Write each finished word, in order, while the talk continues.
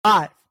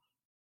live.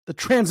 The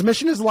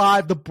transmission is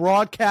live. The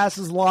broadcast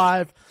is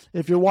live.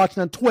 If you're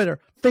watching on Twitter,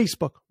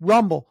 Facebook,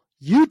 Rumble,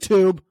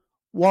 YouTube,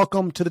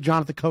 welcome to the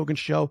Jonathan Kogan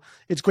Show.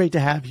 It's great to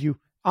have you.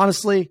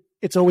 Honestly,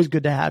 it's always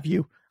good to have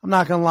you. I'm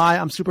not going to lie.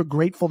 I'm super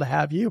grateful to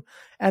have you.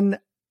 And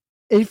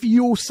if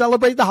you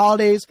celebrate the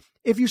holidays,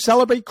 if you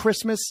celebrate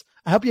Christmas,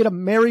 I hope you had a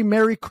Merry,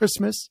 Merry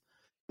Christmas.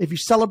 If you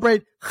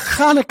celebrate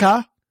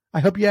Hanukkah, I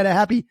hope you had a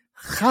happy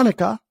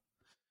Hanukkah.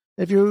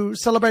 If you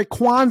celebrate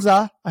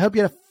Kwanzaa, I hope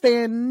you had a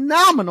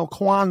phenomenal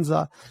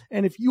Kwanzaa.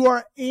 And if you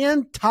are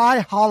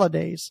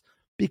anti-holidays,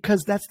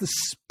 because that's the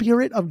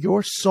spirit of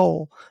your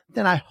soul,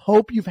 then I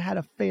hope you've had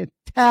a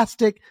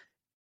fantastic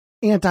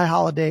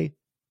anti-holiday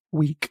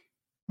week,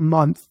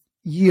 month,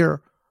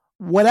 year,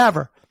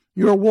 whatever.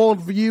 Your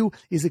worldview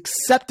is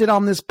accepted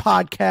on this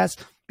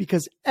podcast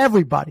because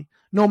everybody,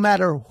 no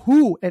matter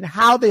who and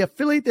how they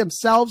affiliate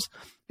themselves,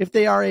 if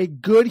they are a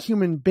good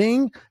human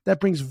being that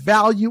brings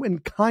value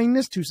and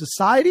kindness to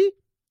society,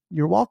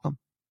 you're welcome.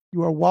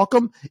 You are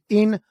welcome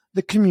in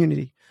the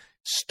community.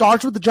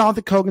 Starts with the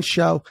Jonathan Kogan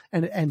Show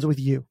and it ends with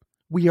you.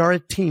 We are a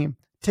team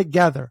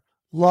together.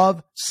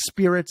 Love,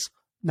 spirits.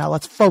 Now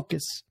let's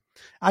focus.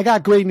 I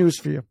got great news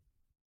for you.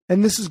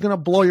 And this is going to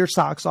blow your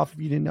socks off if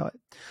you didn't know it.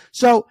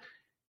 So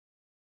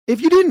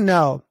if you didn't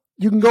know,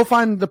 you can go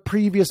find the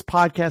previous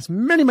podcast,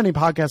 many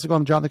podcasts ago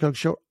on the Jonathan Kogan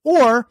Show,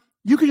 or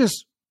you could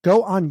just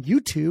go on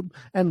YouTube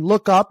and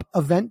look up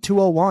Event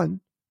 201.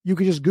 You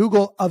could just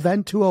Google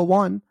Event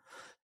 201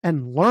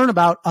 and learn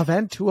about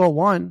Event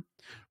 201,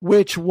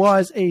 which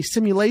was a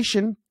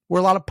simulation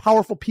where a lot of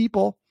powerful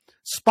people,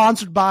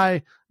 sponsored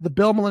by the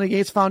Bill and Melinda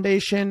Gates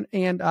Foundation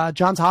and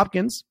Johns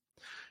Hopkins,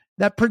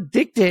 that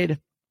predicted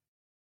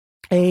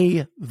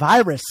a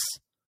virus,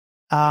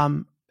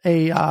 the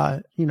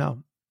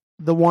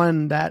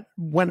one that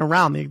went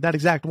around, that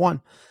exact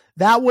one,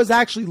 that was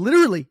actually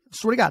literally,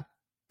 swear to God,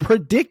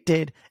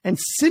 predicted and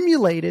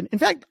simulated. In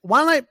fact,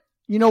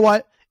 you know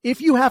what?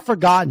 If you have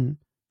forgotten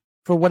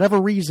for whatever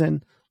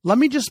reason, let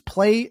me just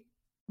play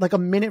like a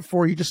minute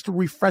for you just to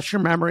refresh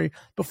your memory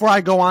before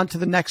I go on to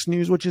the next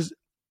news, which is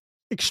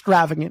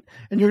extravagant.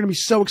 And you're going to be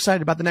so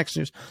excited about the next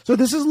news. So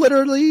this is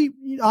literally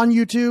on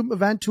YouTube,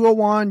 Event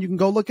 201. You can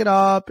go look it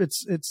up.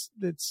 It's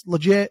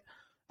legit.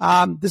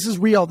 This is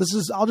real.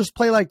 I'll just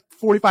play like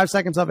 45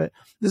 seconds of it.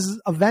 This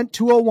is Event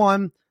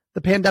 201,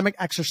 the pandemic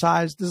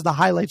exercise. This is the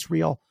highlights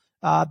reel.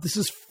 This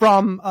is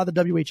from the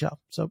WHO.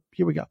 So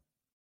here we go.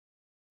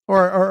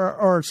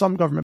 Or some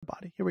government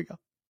body. Here we go.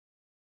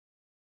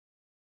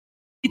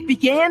 It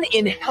began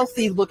in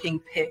healthy-looking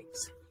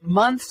pigs,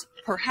 months,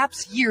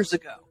 perhaps years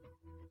ago.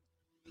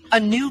 A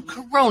new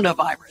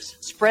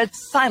coronavirus spread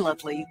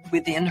silently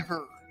within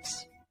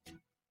herds.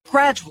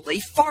 Gradually,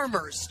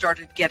 farmers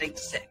started getting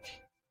sick.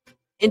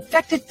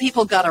 Infected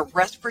people got a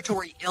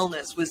respiratory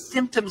illness with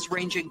symptoms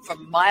ranging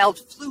from mild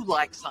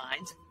flu-like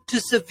signs to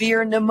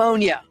severe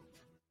pneumonia.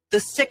 The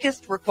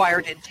sickest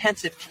required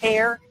intensive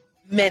care.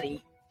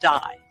 Many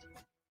died.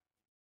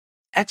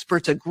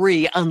 Experts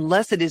agree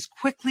unless it is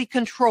quickly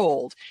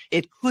controlled,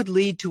 it could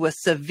lead to a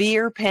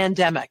severe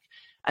pandemic,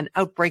 an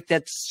outbreak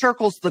that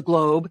circles the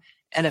globe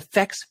and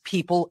affects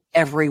people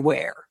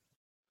everywhere.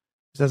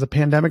 As a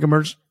pandemic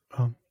emerges.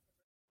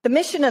 The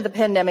mission of the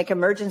Pandemic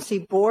Emergency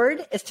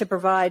Board is to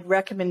provide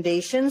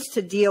recommendations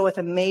to deal with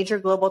the major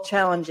global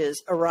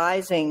challenges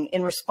arising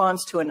in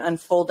response to an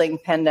unfolding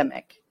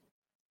pandemic.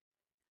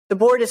 The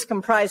board is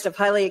comprised of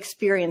highly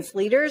experienced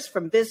leaders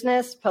from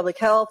business, public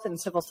health,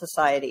 and civil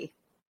society.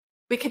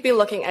 We could be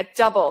looking at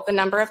double the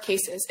number of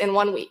cases in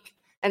 1 week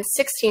and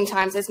 16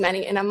 times as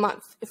many in a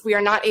month if we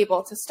are not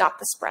able to stop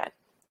the spread.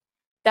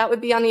 That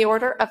would be on the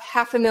order of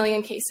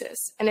 500,000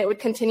 cases, and it would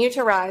continue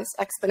to rise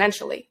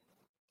exponentially.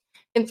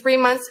 In 3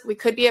 months, we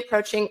could be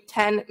approaching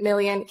 10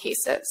 million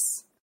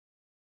cases.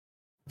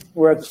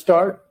 We're at the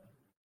start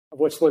of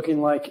what's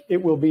looking like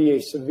it will be a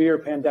severe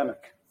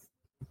pandemic.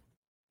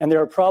 And there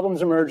are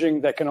problems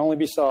emerging that can only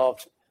be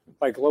solved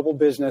by global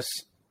business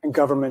and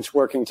governments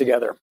working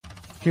together.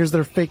 Here's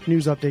their fake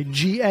news update.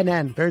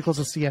 GNN, very close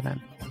to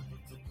CNN.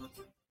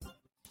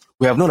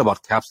 We have known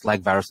about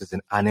caps-like viruses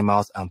in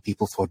animals and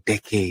people for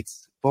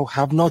decades, but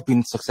have not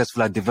been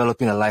successful at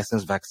developing a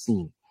licensed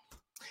vaccine.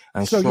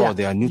 And so, sure,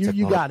 there are new technologies.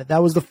 You got it.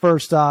 That was the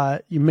first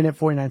minute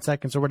 49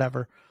 seconds or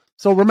whatever.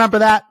 So remember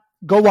that.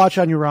 Go watch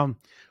on your own.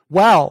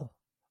 Well,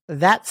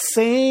 that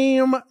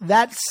same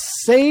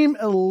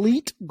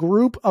elite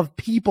group of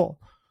people,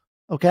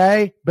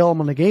 okay? Bill and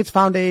Melinda Gates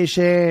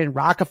Foundation,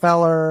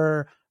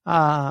 Rockefeller,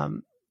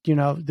 the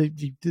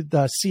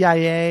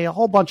CIA, a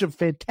whole bunch of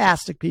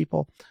fantastic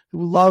people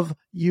who love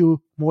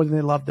you more than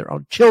they love their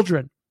own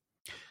children,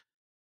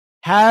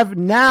 have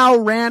now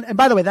ran. And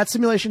by the way, that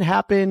simulation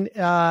happened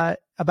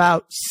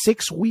about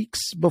 6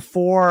 weeks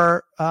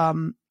before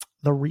the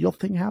real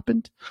thing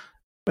happened.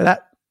 But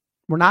that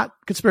we're not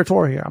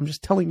conspiratorial here. I'm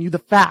just telling you the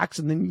facts,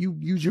 and then you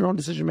use your own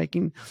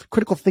decision-making,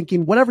 critical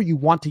thinking, whatever you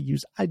want to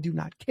use. I do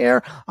not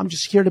care. I'm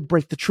just here to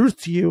break the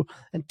truth to you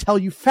and tell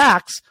you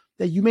facts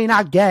that you may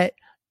not get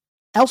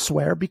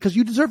elsewhere because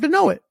you deserve to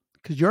know it,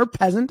 because you're a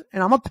peasant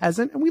and I'm a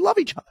peasant and we love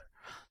each other.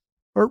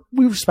 or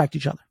we respect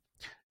each other.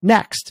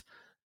 Next,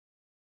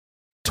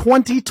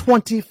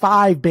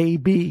 2025,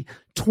 baby.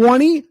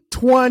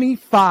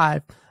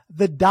 2025.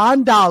 The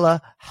Don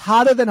Dollar,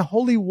 hotter than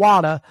holy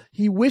water.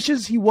 He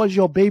wishes he was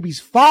your baby's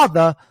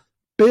father.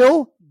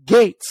 Bill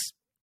Gates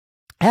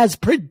has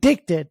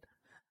predicted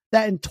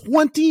that in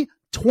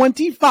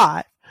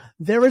 2025,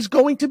 there is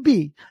going to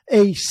be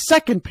a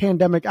second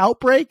pandemic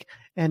outbreak,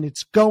 and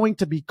it's going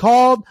to be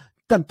called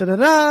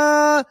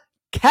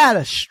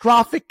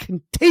catastrophic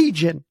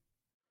contagion.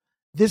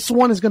 This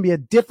one is going to be a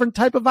different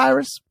type of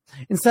virus.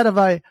 Instead of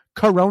a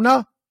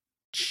corona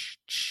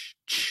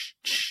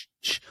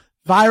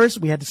virus,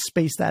 we had to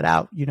space that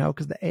out,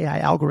 because the AI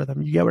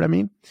algorithm, you get what I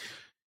mean?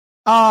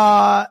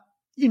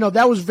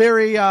 That was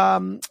very,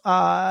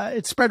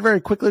 it spread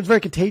very quickly. It was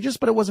very contagious,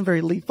 but it wasn't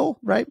very lethal,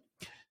 right?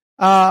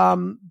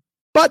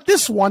 But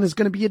this one is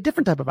going to be a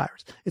different type of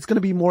virus. It's going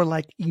to be more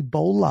like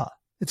Ebola.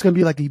 It's going to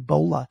be like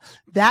Ebola.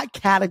 That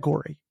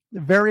category,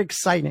 very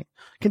exciting,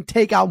 can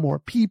take out more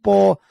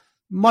people,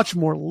 much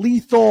more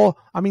lethal.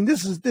 I mean,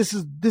 this is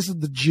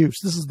the juice.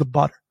 This is the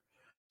butter.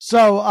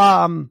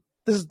 So,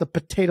 this is the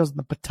potatoes and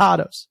the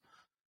potatoes.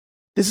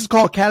 This is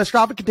called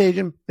catastrophic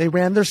contagion. They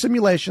ran their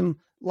simulation.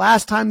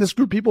 Last time this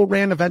group of people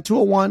ran Event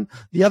 201,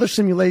 the other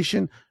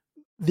simulation,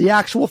 the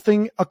actual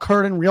thing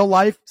occurred in real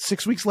life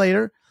 6 weeks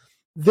later.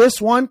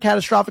 This one,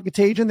 catastrophic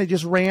contagion, they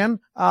just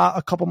ran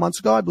a couple months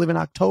ago, I believe in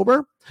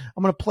October.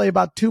 I'm going to play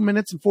about 2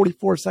 minutes and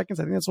 44 seconds,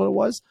 I think that's what it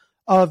was,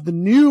 of the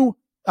new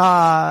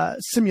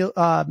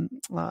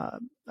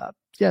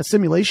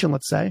simulation,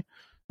 let's say,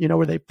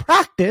 where they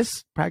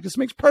practice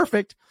makes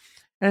perfect.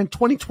 And in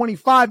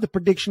 2025, the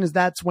prediction is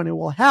that's when it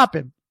will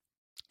happen.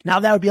 Now,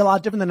 that would be a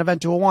lot different than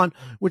Event 201,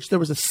 which there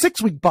was a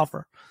 6-week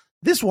buffer.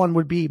 This one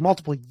would be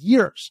multiple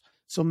years.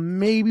 So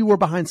maybe we're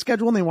behind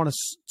schedule and they want to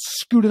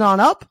scoot it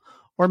on up,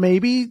 or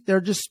maybe they're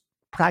just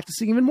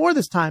practicing even more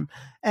this time.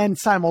 And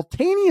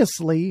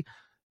simultaneously,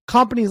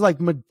 companies like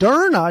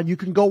Moderna, you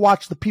can go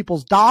watch The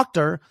People's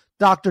Doctor,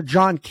 Dr.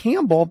 John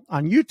Campbell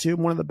on YouTube,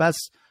 one of the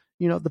best,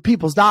 the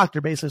People's Doctor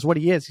basically is what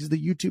he is. He's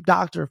the YouTube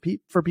doctor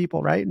for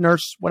people, right?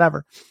 Nurse,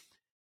 whatever.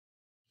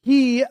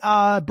 He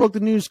broke the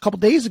news a couple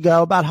days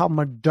ago about how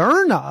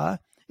Moderna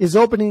is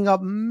opening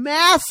up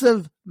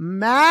massive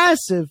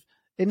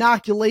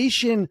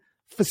inoculation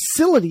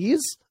facilities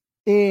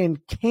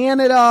in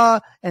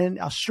Canada and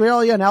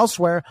Australia and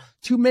elsewhere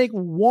to make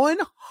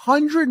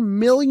 100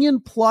 million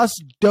plus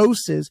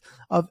doses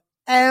of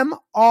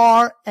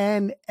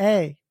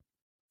mRNA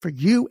for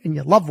you and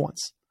your loved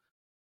ones.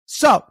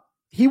 So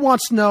he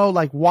wants to know,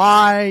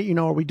 why,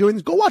 are we doing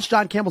this? Go watch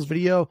John Campbell's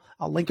video.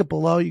 I'll link it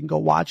below. You can go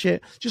watch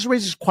it. Just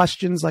raises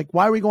questions like,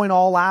 why are we going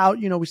all out?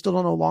 We still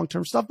don't know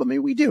long-term stuff, but maybe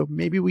we do.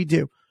 Maybe we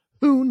do.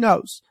 Who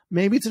knows?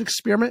 Maybe it's an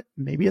experiment.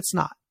 Maybe it's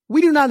not.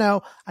 We do not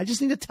know. I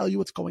just need to tell you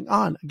what's going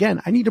on.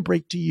 Again, I need to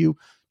break to you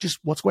just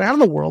what's going on in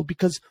the world,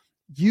 because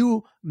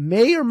you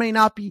may or may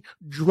not be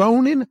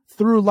droning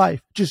through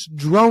life, just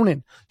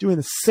droning, doing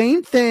the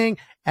same thing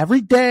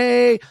every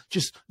day,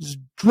 just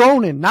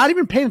droning, not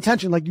even paying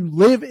attention. Like you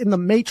live in the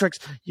matrix.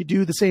 You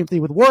do the same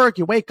thing with work.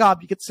 You wake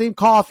up, you get the same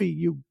coffee,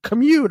 you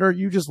commute, or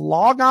you just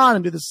log on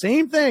and do the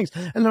same things.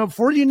 And then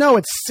before you know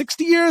it,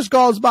 60 years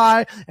goes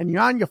by and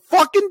you're on your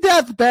fucking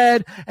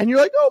deathbed and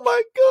you're like, oh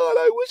my God,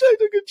 I wish I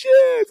took a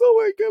chance. Oh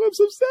my God, I'm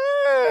so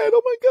sad.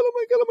 Oh my God, oh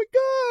my God, oh my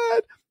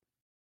God.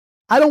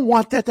 I don't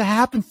want that to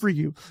happen for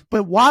you.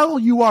 But while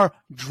you are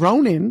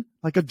droning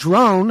like a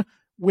drone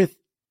with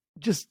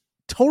just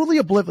totally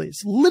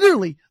oblivious,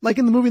 literally like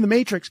in the movie The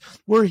Matrix,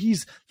 where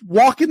he's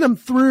walking them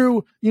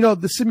through,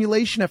 the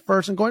simulation at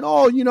first and going,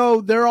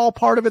 oh, they're all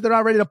part of it. They're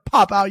not ready to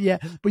pop out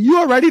yet, but you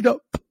are ready to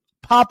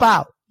pop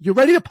out. You're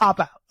ready to pop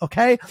out.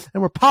 Okay.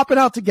 And we're popping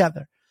out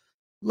together.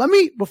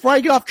 Before I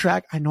get off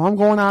track, I know I'm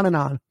going on and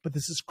on, but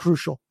this is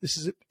crucial. This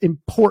is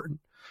important.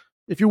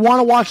 If you want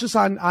to watch this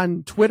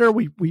on Twitter,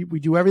 we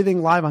do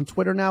everything live on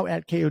Twitter now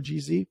at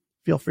KOGZ.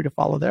 Feel free to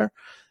follow there.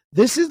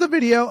 This is the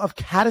video of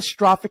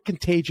catastrophic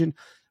contagion,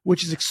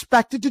 which is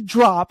expected to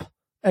drop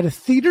at a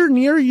theater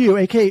near you,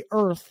 aka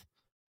Earth,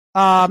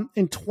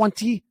 in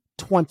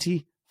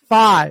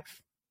 2025.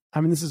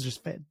 I mean, this is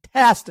just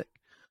fantastic.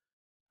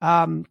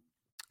 And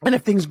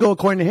if things go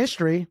according to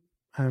history,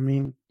 I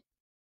mean,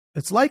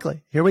 it's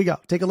likely. Here we go.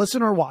 Take a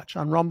listen or watch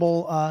on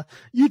Rumble,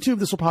 YouTube.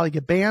 This will probably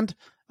get banned.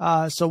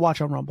 So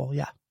watch on Rumble,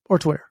 yeah, or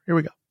Twitter. Here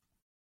we go.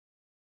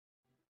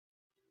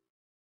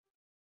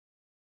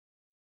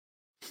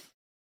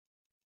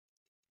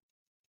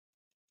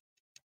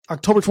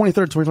 October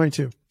 23rd,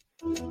 2022.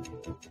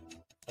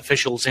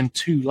 Officials in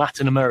 2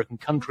 Latin American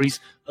countries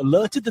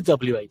alerted the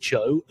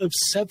WHO of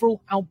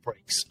several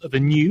outbreaks of a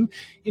new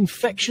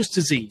infectious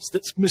disease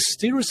that's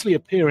mysteriously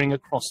appearing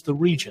across the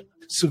region.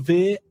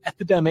 Severe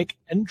Epidemic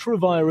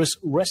Enterovirus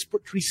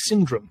Respiratory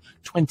Syndrome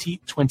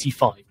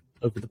 2025.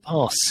 Over the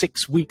past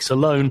 6 weeks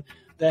alone,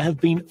 there have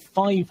been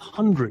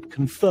 500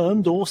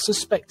 confirmed or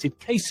suspected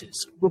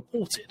cases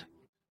reported.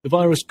 The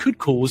virus could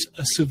cause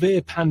a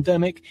severe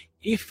pandemic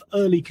if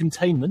early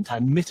containment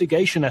and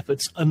mitigation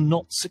efforts are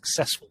not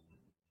successful.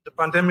 The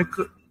pandemic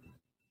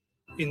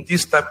in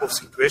this type of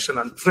situation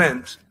and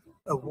trend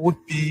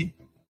would be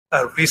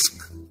a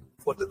risk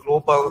for the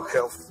global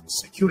health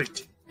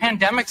security.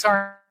 Pandemics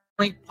are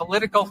only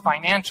political,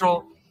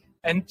 financial,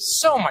 and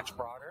so much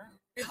broader.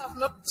 We have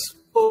not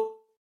spoken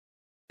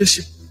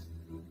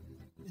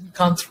in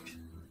country.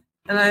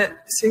 And I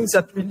think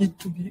that we need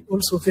to be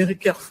also very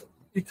careful.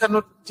 We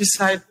cannot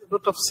decide a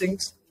lot of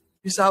things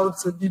without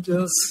the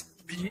leaders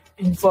be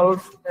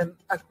involved and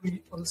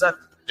agree on that.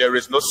 There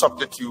is no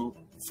substitute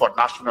for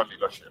national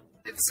leadership.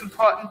 It's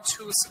important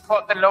to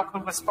support the local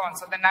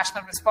response or the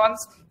national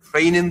response.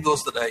 Training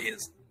those that are in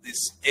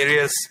these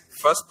areas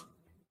first,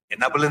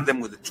 enabling them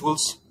with the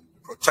tools,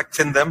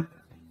 protecting them,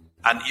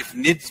 and if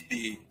needs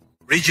be,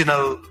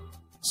 regional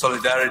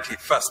solidarity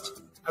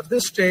first. At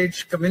this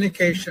stage,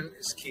 communication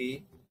is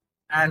key,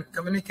 and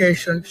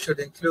communication should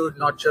include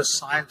not just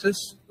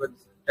scientists with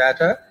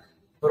data,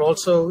 but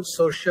also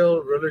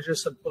social,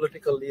 religious, and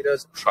political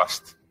leaders.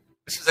 Trust.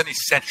 This is an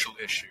essential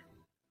issue.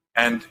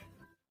 And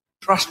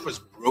trust was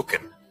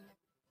broken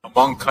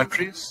among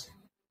countries,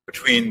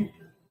 between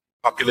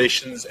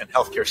populations and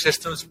healthcare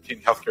systems,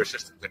 between healthcare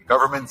systems and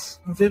governments.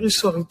 I'm very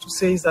sorry to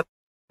say that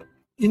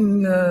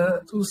in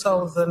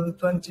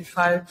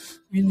 2025,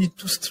 we need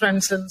to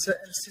strengthen the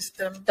health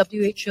system.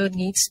 WHO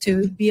needs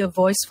to be a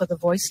voice for the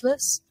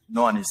voiceless.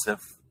 No one is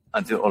safe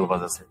until all of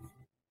us are safe.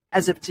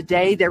 As of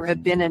today, there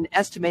have been an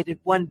estimated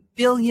 1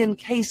 billion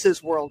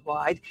cases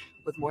worldwide,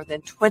 with more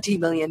than 20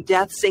 million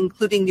deaths,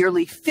 including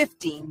nearly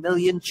 15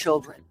 million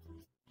children.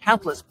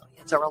 Countless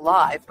millions are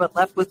alive, but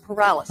left with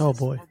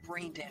paralysis or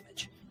brain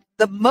damage.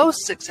 The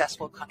most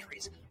successful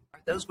countries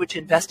are those which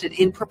invested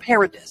in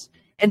preparedness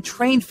and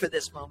trained for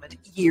this moment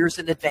years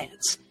in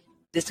advance.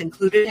 This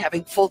included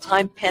having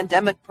full-time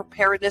pandemic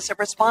preparedness and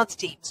response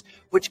teams,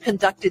 which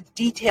conducted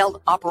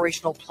detailed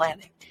operational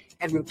planning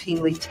and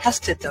routinely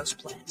tested those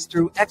plans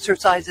through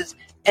exercises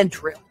and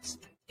drills.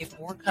 If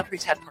more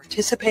countries had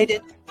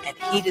participated and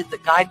heeded the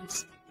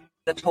guidance,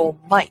 the toll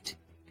might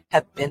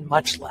have been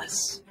much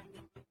less.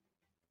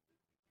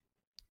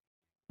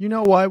 You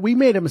know what? We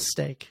made a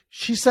mistake.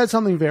 She said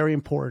something very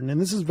important, and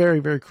this is very,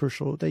 very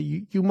crucial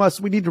that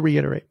we need to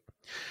reiterate.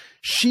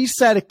 She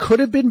said it could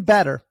have been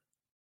better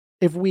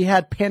if we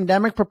had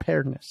pandemic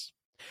preparedness.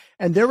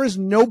 And there is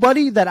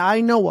nobody that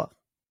I know of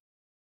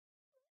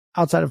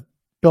outside of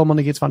Bill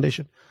Melinda Gates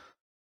Foundation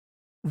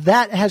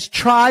that has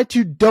tried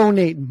to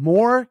donate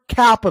more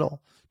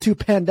capital to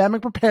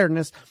pandemic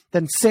preparedness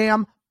than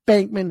Sam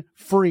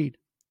Bankman-Fried.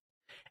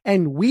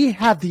 And we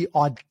have the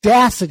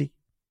audacity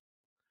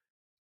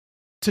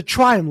to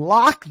try and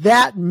lock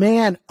that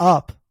man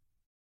up.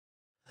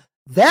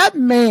 That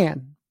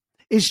man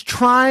is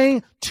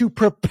trying to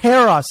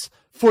prepare us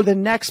for the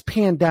next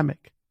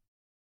pandemic.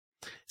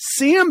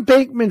 Sam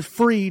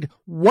Bankman-Fried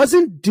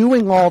wasn't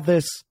doing all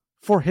this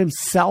for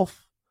himself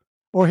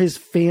or his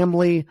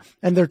family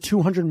and their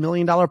 $200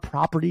 million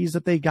properties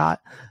that they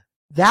got.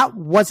 That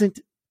wasn't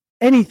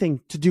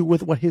anything to do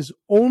with what his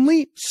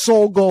only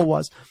sole goal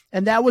was.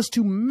 And that was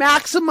to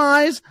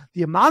maximize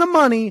the amount of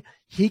money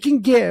he can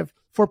give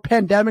for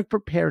pandemic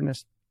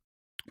preparedness,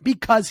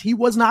 because he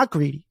was not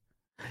greedy.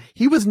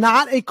 He was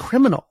not a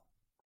criminal.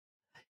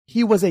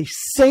 He was a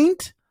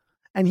saint,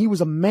 and he was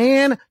a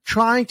man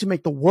trying to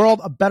make the world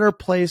a better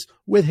place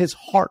with his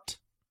heart.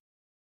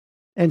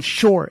 And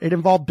sure, it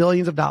involved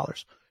billions of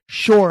dollars.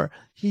 Sure,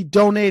 he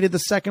donated the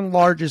second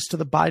largest to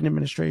the Biden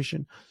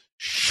administration.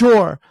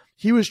 Sure,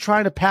 he was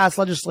trying to pass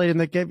legislation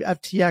that gave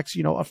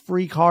FTX, a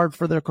free card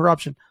for their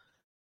corruption.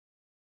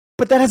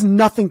 But that has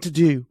nothing to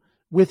do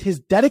with his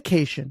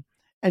dedication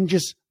and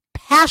just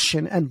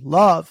passion and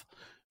love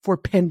for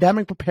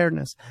pandemic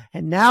preparedness.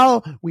 And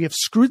now we have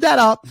screwed that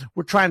up.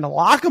 We're trying to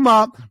lock him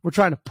up. We're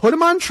trying to put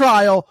him on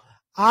trial.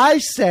 I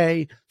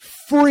say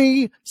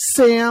free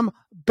Sam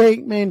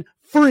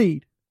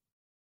Bankman-Fried.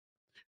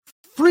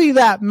 Free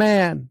that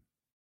man.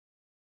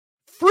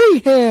 Free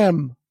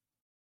him.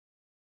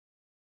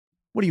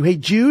 What do you hate,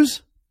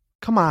 Jews?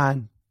 Come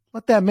on.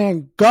 Let that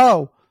man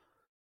go.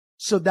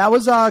 So that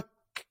was I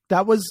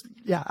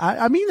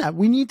mean that.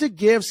 We need to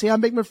give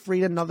Sam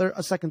Bankman-Fried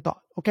a second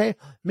thought, okay?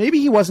 Maybe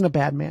he wasn't a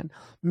bad man.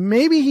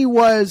 Maybe he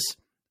was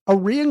a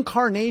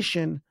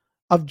reincarnation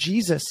of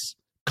Jesus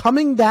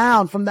coming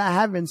down from the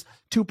heavens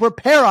to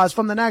prepare us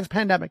from the next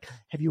pandemic.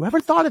 Have you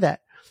ever thought of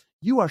that?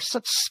 You are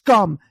such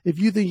scum if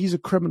you think he's a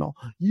criminal.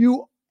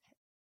 You're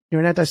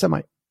an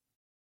anti-Semite.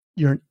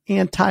 You're an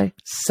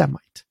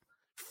anti-Semite.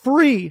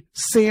 Free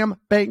Sam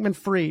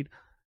Bankman-Fried.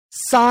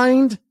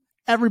 Signed,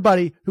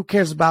 everybody who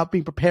cares about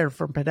being prepared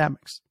for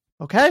pandemics.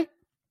 Okay?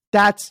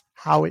 That's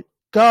how it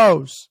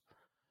goes.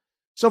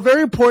 So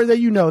very important that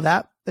you know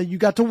that you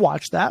got to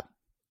watch that.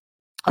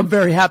 I'm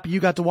very happy you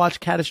got to watch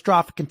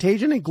Catastrophic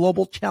Contagion, a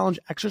global challenge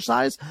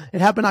exercise.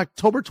 It happened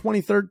October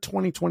 23rd,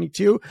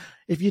 2022.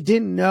 If you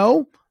didn't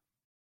know,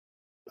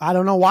 I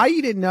don't know why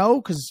you didn't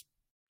know, because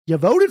you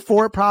voted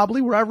for it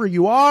probably wherever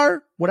you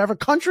are, whatever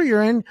country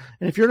you're in.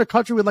 And if you're in a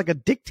country with like a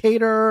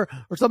dictator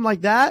or something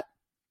like that,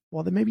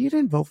 well, then maybe you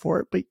didn't vote for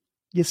it, but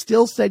you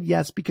still said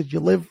yes because you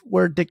live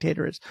where a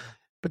dictator is.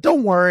 But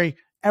don't worry,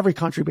 every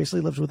country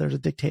basically lives where there's a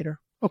dictator.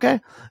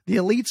 Okay. The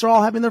elites are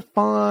all having their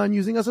fun,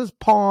 using us as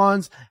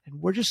pawns,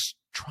 and we're just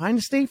trying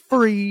to stay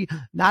free,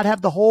 not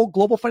have the whole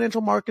global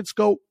financial markets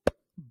go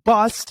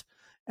bust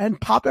and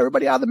pop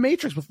everybody out of the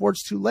matrix before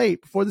it's too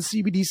late, before the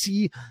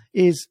CBDC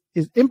is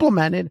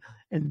implemented.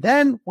 And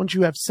then once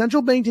you have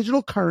central bank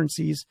digital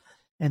currencies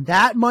and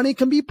that money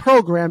can be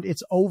programmed,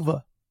 it's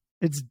over.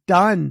 It's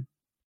done.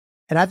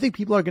 And I think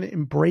people are going to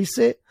embrace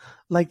it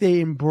like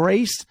they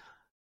embraced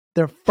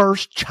their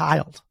first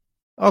child.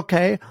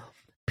 Okay.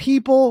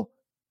 People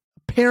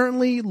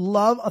apparently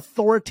love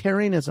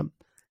authoritarianism.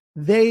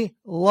 They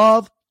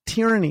love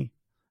tyranny.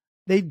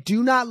 They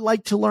do not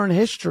like to learn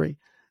history.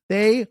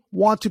 They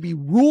want to be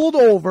ruled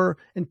over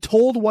and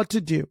told what to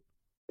do.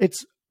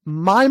 It's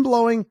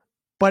mind-blowing,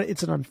 but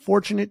it's an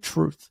unfortunate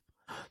truth.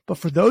 But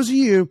for those of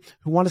you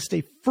who want to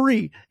stay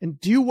free and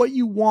do what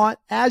you want,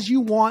 as you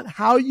want,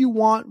 how you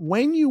want,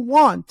 when you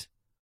want,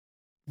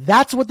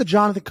 that's what the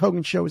Jonathan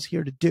Kogan Show is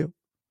here to do.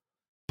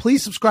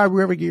 Please subscribe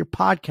wherever you get your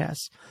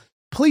podcasts.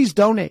 Please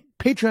donate.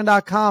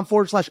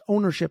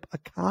 Patreon.com/ownership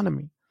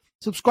economy.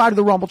 Subscribe to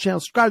the Rumble channel,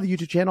 subscribe to the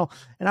YouTube channel,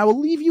 and I will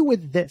leave you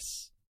with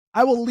this.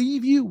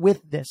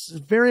 It's a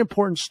very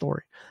important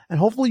story, and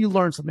hopefully you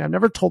learned something. I've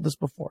never told this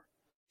before.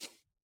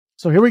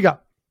 So here we go.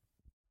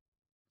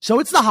 So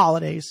it's the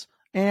holidays,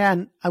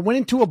 and I went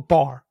into a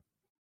bar,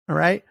 all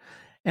right?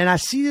 And I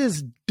see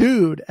this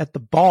dude at the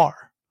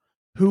bar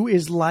who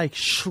is like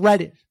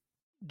shredded,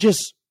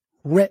 just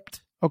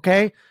ripped,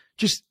 okay?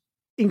 Just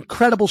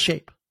incredible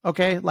shape,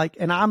 okay? Like,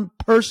 and I'm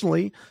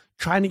personally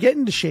trying to get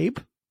into shape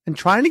and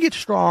trying to get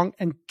strong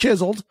and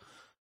chiseled,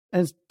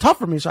 and it's tough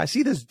for me. So I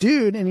see this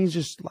dude and he's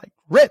just like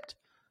ripped,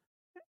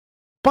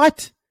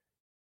 but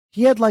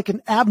he had like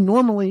an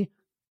abnormally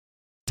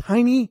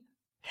tiny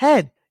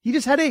head. He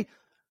just had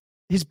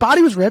his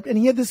body was ripped and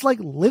he had this like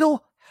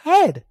little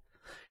head.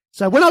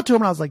 So I went out to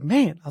him and I was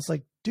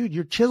like, dude,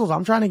 you're chiseled.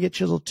 I'm trying to get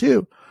chiseled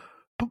too.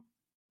 But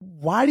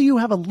why do you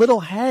have a little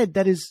head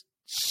that is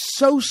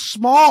so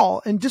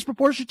small and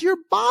disproportionate to your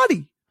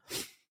body?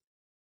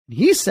 And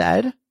he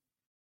said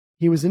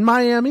he was in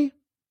Miami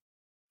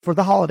for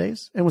the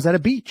holidays and was at a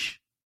beach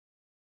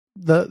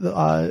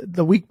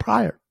the week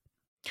prior.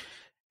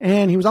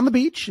 And he was on the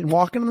beach and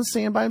walking on the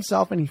sand by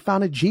himself, and he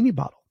found a genie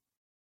bottle.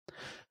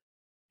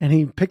 And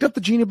he picked up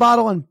the genie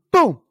bottle and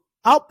boom,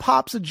 out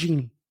pops a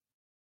genie.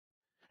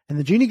 And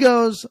the genie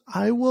goes,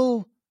 I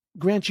will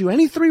grant you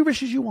any 3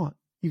 wishes you want.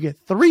 You get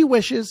 3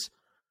 wishes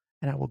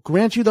and I will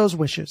grant you those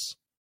wishes.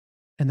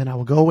 And then I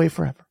will go away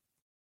forever.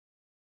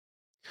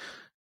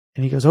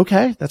 And he goes,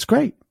 okay, that's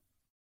great.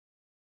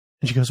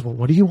 And she goes, well,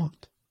 what do you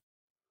want?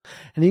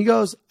 And he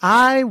goes,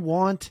 I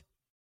want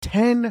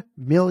 $10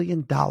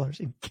 million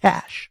in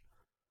cash.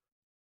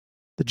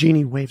 The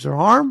genie waves her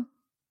arm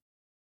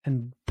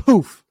and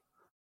poof,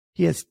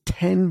 he has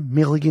 $10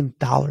 million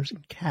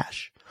in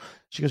cash.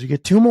 She goes, you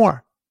get 2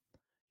 more.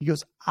 He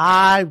goes,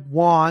 I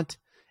want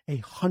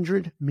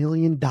 $100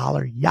 million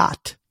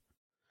yacht.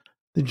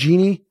 The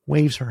genie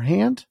waves her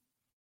hand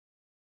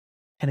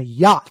and a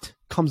yacht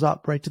comes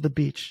up right to the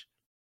beach.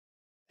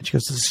 And she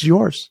goes, this is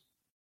yours.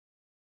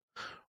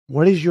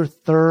 What is your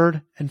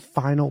 3rd and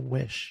final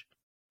wish?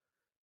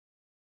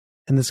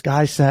 And this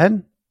guy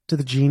said to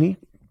the genie,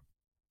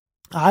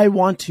 I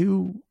want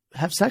to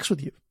have sex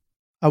with you.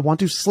 I want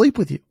to sleep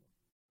with you.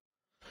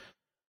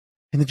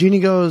 And the genie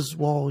goes,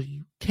 well,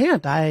 you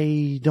can't.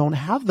 I don't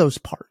have those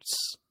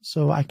parts.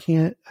 So I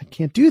can't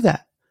do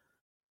that.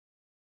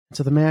 And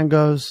so the man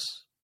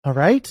goes, all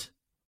right,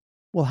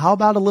 well, how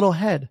about a little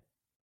head?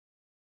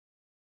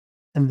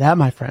 And that,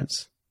 my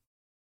friends,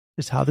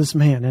 is how this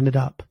man ended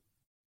up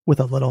with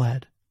a little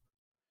head.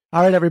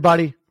 All right,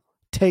 everybody,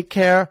 take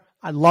care.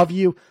 I love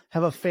you.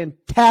 Have a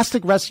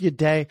fantastic rest of your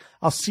day.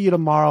 I'll see you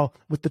tomorrow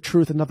with the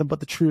truth and nothing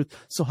but the truth.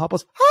 So help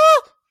us.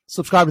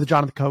 Subscribe to the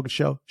Jonathan Kogan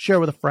Show. Share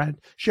with a friend.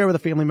 Share with a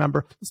family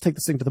member. Let's take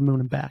this thing to the moon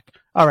and back.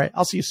 All right,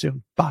 I'll see you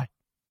soon. Bye.